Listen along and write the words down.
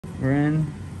we're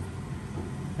in.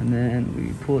 And then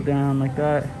we pull it down like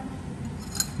that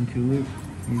into a loop.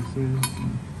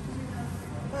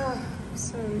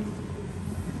 So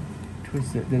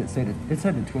twist it. Did it say it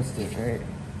said to twist it, right?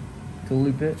 To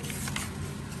loop it.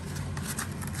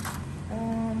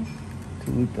 To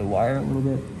loop the wire a little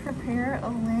bit. Prepare a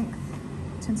length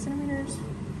 10 centimeters.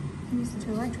 Use the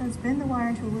two electrodes. Bend the wire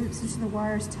into a loop such that the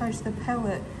wires touch the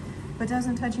pellet, but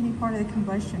doesn't touch any part of the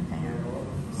combustion pan.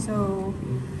 So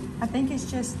I think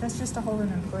that's just to hold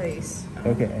it in place.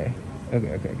 Okay.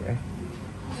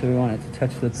 So we want it to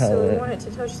touch the pellet. So we want it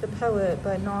to touch the pellet,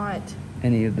 but not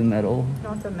any of the metal.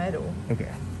 Not the metal.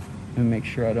 Okay. And make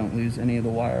sure I don't lose any of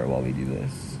the wire while we do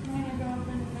this.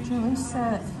 Joey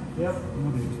set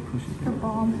the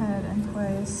bomb head in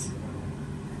place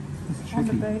on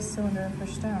the base cylinder and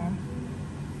push down.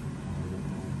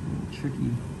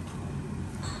 Tricky.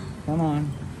 Come on.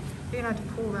 You're gonna have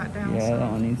to pull that down. Yeah, some.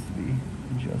 that one needs to be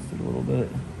adjusted a little bit.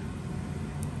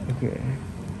 Okay.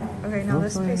 Okay, now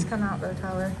this piece come out though,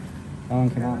 Tyler. That one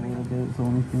come out a little bit. It's the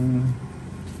only thing.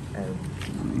 Oh.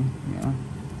 Yeah.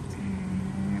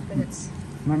 But it's.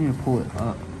 You might need to pull it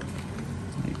up.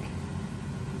 Like,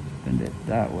 bend it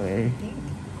that way.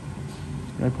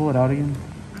 Did I pull it out again?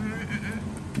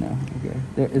 No, okay.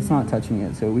 It's not touching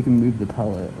it, so we can move the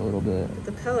pellet a little bit.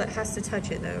 The pellet has to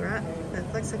touch it though, right?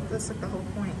 That's like the whole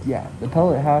point. Yeah, the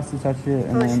pellet has to touch it.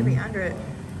 The pellet should be under it.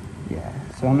 Yeah,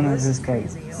 so I'm gonna just like...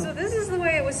 So this is the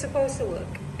way it was supposed to look,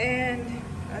 and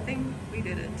I think we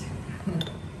did it.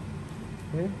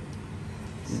 Okay.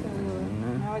 So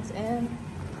now it's in.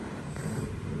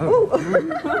 Oh!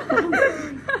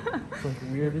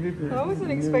 I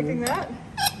wasn't expecting that.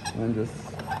 And just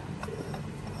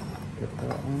get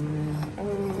that on there.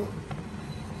 Oh.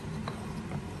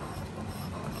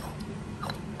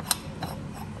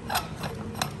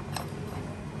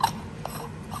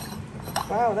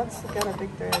 Wow, that's got a big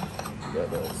thread. Yeah,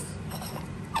 it does.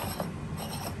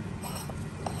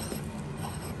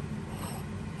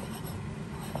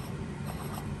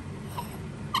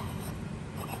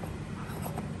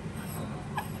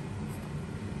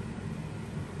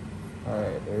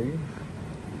 Alright, there you go.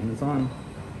 And it's on.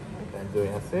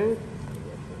 Benzoic acid.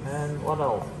 And what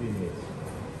else do you need?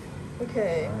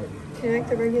 Okay. Connect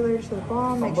the regulators to the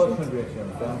bomb. Make sure. Combustion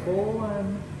reaction sample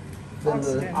and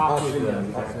Oxygen.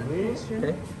 oxygen.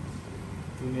 Okay.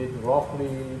 You need roughly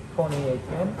 20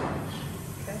 atm.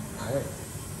 Okay. Alright.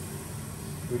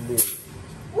 Release.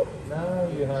 Now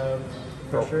you have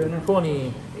Pressure in it?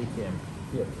 20 atm.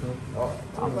 Yep. Oh,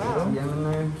 wow. Yeah, in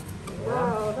there.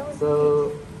 Wow, that was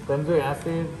So benzoic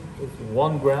acid is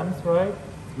 1 gram, right?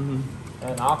 Mm-hmm.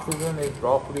 And oxygen is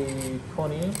roughly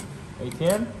 20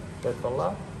 atm. That's a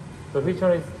lot. So which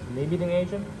one is limiting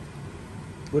agent?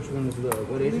 Which one is the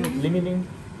what agent? Limiting.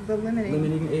 the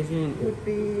limiting agent would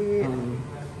be. It'd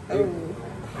be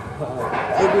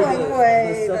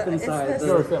the second side.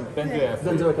 Benzoic acid.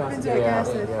 Benzoic acid. Benzoic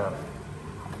acid. Yeah.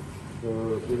 So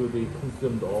it will be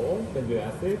consumed all benzoic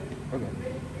acid. Okay.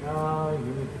 Now you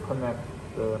need to connect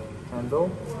the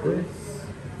handle.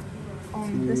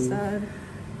 On this side.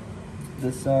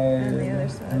 This side. And the other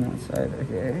side. And that side.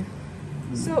 Okay.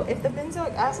 So if the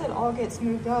benzoic acid all gets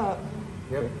moved up.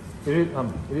 Yep. It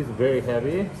is very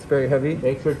heavy. It's very heavy.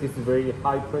 Make sure this is very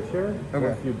high pressure. Okay.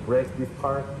 If you break this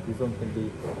part, this one can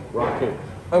be rocket.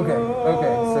 Okay.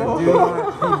 Okay. So do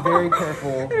not be very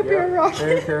careful. It'd be a rocket.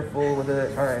 Very careful with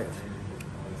it. All right.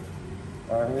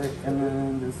 All right. And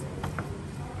then just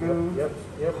go.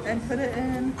 Yep. And put it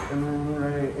in. And then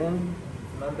right in.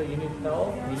 Remember, you need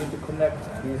help. You need to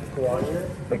connect these two wires.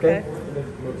 Okay.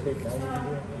 Rotate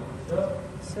down.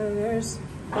 So there's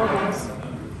bubbles.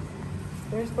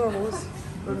 There's bubbles.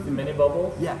 You see many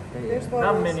bubbles? Yeah. There's bubbles.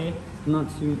 Not many. Not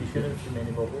too. You shouldn't see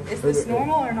many bubbles. Is this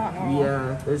normal or not normal?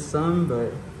 Yeah. There's some,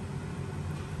 but.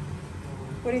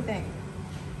 What do you think?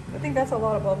 I think that's a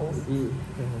lot of bubbles.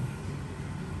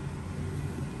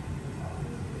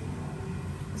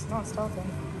 It's not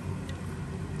stopping.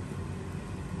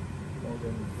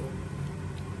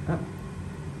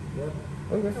 Yep.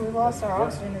 Okay. We lost our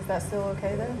oxygen. Is that still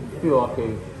okay then? Still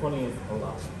okay. 20 is a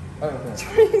lot. Okay.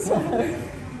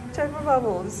 Check for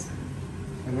bubbles.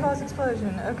 Cause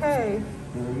explosion. Okay.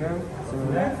 There we go.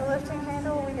 Remove the lifting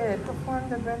handle. We did. Perform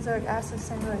the benzoic acid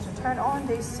simulation. Turn on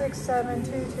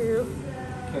D6722.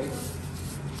 Okay.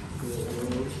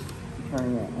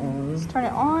 Turn it on. Turn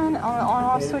it on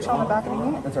off switch on the back of the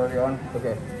unit. It's already on.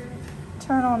 Okay.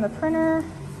 Turn on the printer.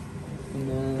 And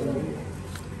then.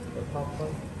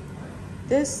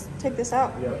 This, take this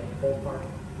out. Yeah, whole part.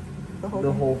 The whole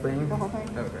The thing. whole thing. The whole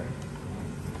thing. Okay.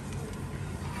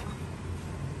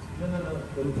 No.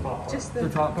 The top part. Just The the,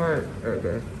 top part.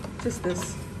 Okay. just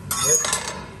this.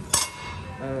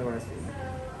 Oh, I see.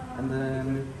 And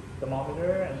then,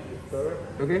 Thermometer and stir.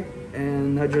 okay,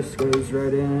 and that just goes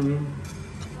right in.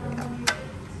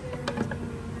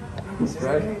 This is the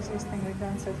Right. craziest thing we've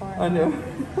done so far. I know.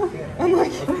 I'm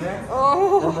like,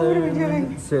 oh, And what are we then-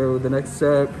 doing? So the next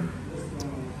step,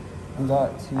 we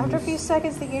got to. After a few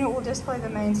seconds, the unit will display the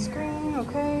main screen.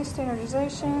 Okay,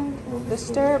 standardization. The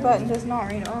stir button does not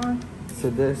read on. So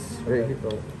this right here.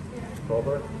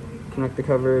 Cover. Connect the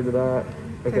cover to that.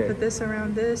 Okay, Okay. put this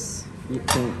around this. You want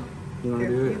to Here,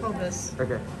 do you it? hold this.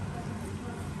 Okay.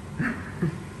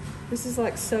 This is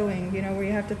like sewing, you know, where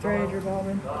you have to thread your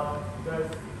bobbin.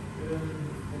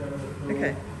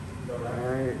 Okay. All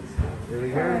right. There we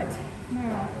go. All right.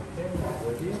 Now,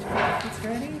 it's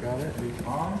ready. Got it.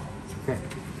 On. Okay.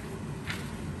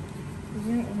 The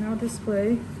unit will now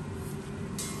display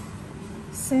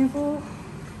sample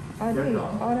ID.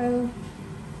 Auto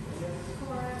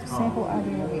sample ID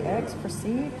will be X.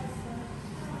 Proceed.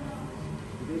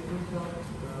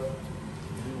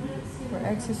 Where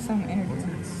X is some energy.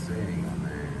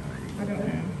 I don't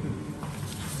know.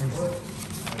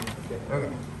 Okay.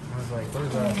 I was like, what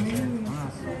is that?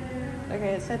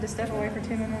 Okay, it said to step away for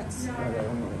 2 minutes,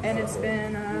 and it's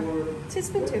been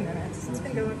 2 minutes. It's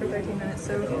been going for 13 minutes.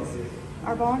 So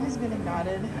our bomb has been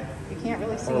ignited. You can't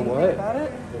really see Our anything what? about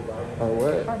it. Or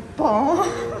what? Our bomb.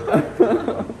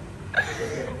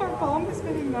 Our bomb has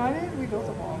been ignited. We built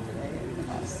a bomb today in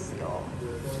us, y'all.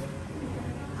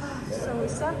 So we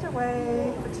stepped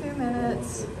away for 2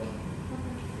 minutes.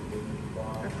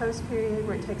 Our post period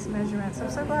where it takes measurements. I'm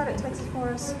so glad it takes it for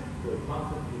us.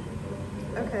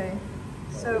 Okay,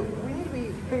 so we need to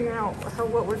be figuring out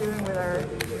what we're doing with our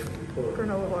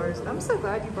granola bars. I'm so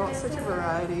glad you brought such a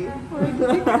variety.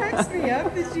 Like, it cracks me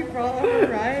up that you brought a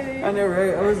variety. I know,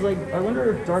 right? I was like, I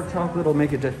wonder if dark chocolate will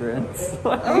make a difference.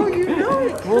 Oh, you know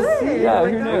it could. We'll see. Yeah,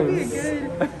 like, who that would be a knows? good.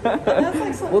 That's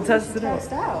like something We'll we test should it out.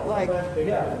 test out. Like,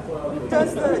 Yeah.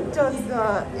 does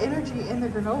the energy in the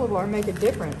granola bar make a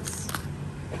difference?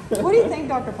 What do you think,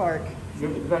 Dr. Park?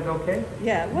 Is that okay?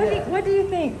 Yeah. What do you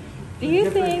think? Do you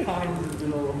think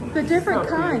the different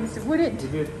kinds would it?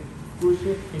 Did you push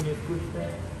it? Can you push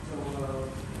that?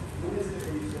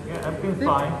 Yeah, everything's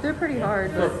fine. They're pretty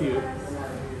hard. That's But you.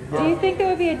 do you think there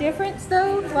would be a difference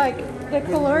though? Like the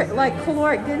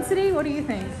caloric density? What do you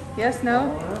think? Yes,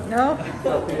 no? No?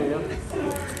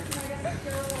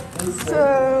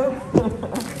 So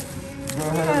Go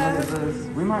ahead and look at this.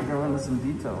 We might go into some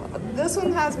detail. this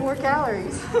one has more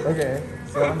calories. Okay.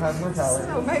 So one has more calories.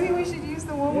 So maybe we should use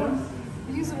the one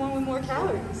with more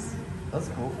calories. That's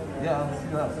cool. Yeah, let's do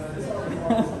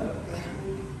that.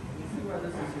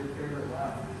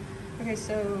 Okay,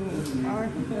 so our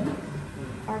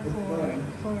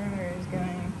calorimeter is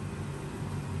going.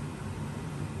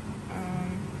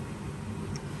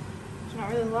 There's not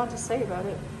really a lot to say about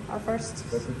it. Our first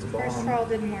trial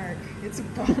didn't work. It's a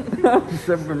bomb.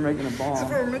 Except we're making a bomb.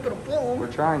 We're making a bomb.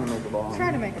 We're trying to make a bomb.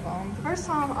 Trying to make a bomb. The first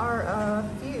time our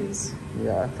fuse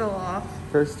Yeah. fell off.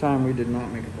 First time we did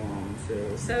not make a bomb,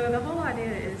 so. So the whole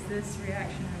idea is this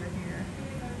reaction over here.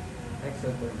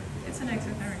 Exothermic. It's an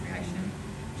exothermic reaction.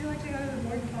 Would you like to go to the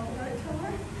board and talk about it,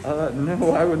 Taylor?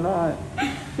 No, I would not.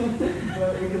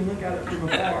 But we can look at it from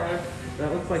afar.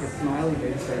 That looks like a smiley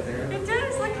face right there. It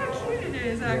does. Look how cute it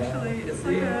is, actually. It's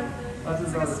like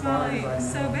a smiley.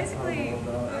 So basically,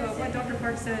 what Dr.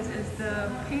 Park says is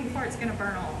the pink part's going to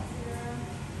burn off.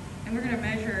 And we're going to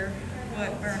measure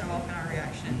what burned off in our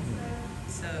reaction.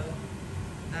 So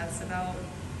that's about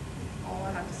all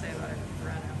I have to say about it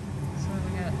right now. So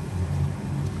we got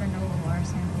granola bar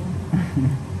sample.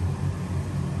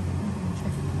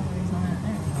 Check the calories on it.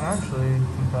 There. I actually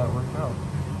think that worked out.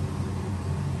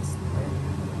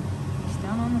 It's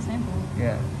down on the sample.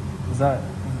 Yeah. Was it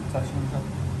touching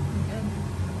something? Good.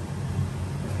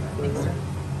 I think so.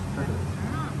 Perfect.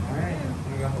 Alright.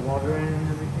 We got the water in and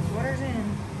everything. Water's in.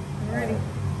 We're ready.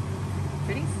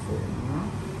 Ready?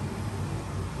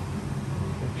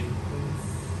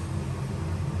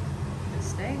 Good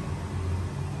stay.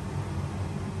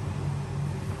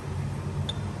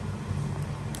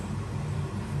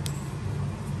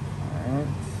 Alright.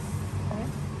 Okay.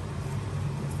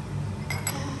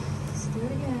 Let's do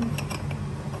it again.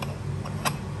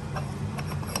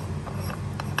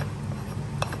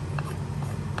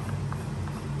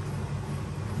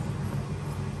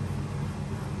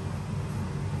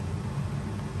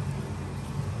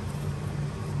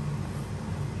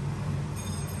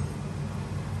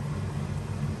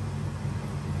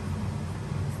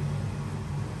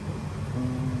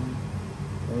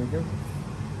 There we go.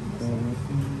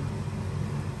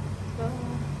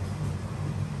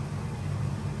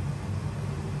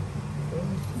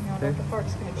 Now Okay. Dr.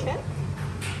 Park's gonna check.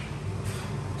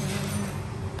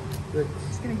 Good.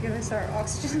 He's gonna give us our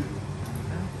oxygen.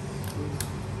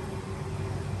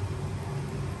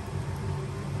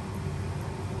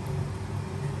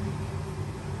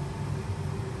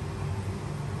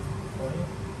 Okay.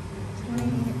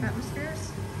 20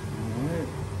 atmospheres. Alright.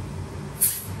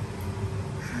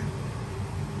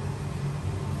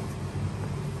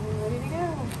 We're ready to go.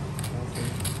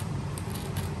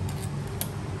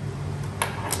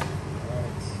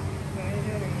 Ready to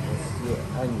do it or you do it?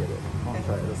 Yeah, I can get it. I'll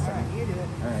try it this All time. right, you do it.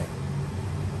 Alright.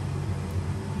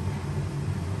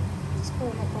 Just pull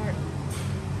them apart.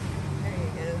 There you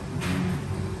go.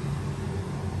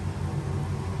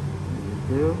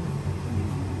 Do.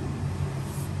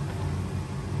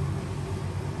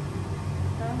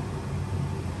 Huh?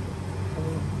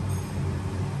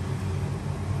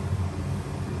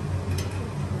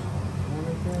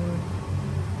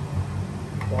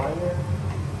 Wire.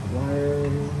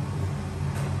 Wire.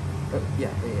 Oh,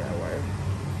 yeah, wire.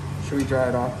 Should we dry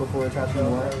it off before attaching the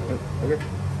wire? Oh, okay.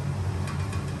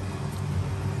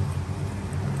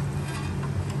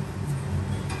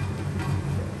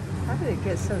 How did it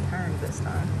get so turned this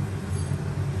time?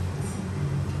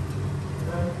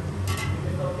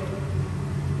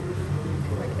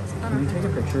 Like it's Can you kind take a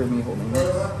picture of me holding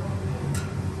this? of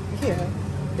yeah.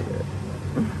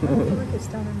 I feel like it's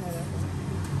done in there.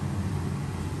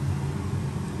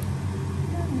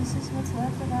 And this is what's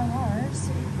left of our wires.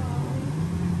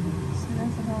 So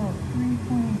that's about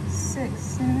 3.6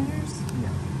 centimeters.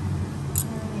 Yeah.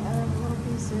 And the other little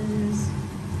pieces.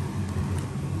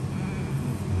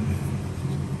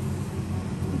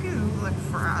 Look at it look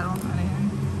fried on that end.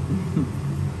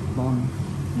 Bomb.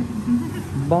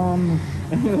 Bomb.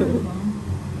 And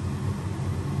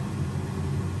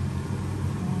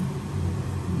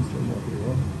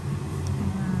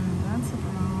that's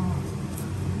about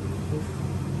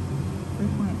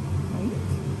 3.8.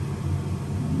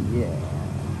 Yeah.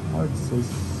 I would say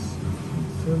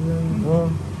 7. Well,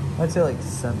 I'd say like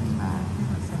 7 max.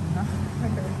 That's enough.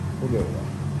 Okay. We'll go with that.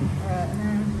 Alright, and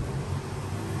then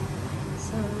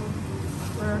so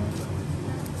for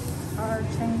our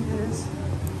changes,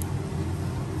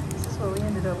 this is what we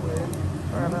ended up with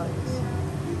for our values.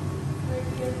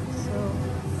 So,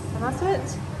 and that's it.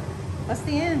 That's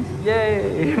the end.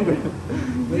 Yay!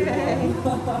 Yay!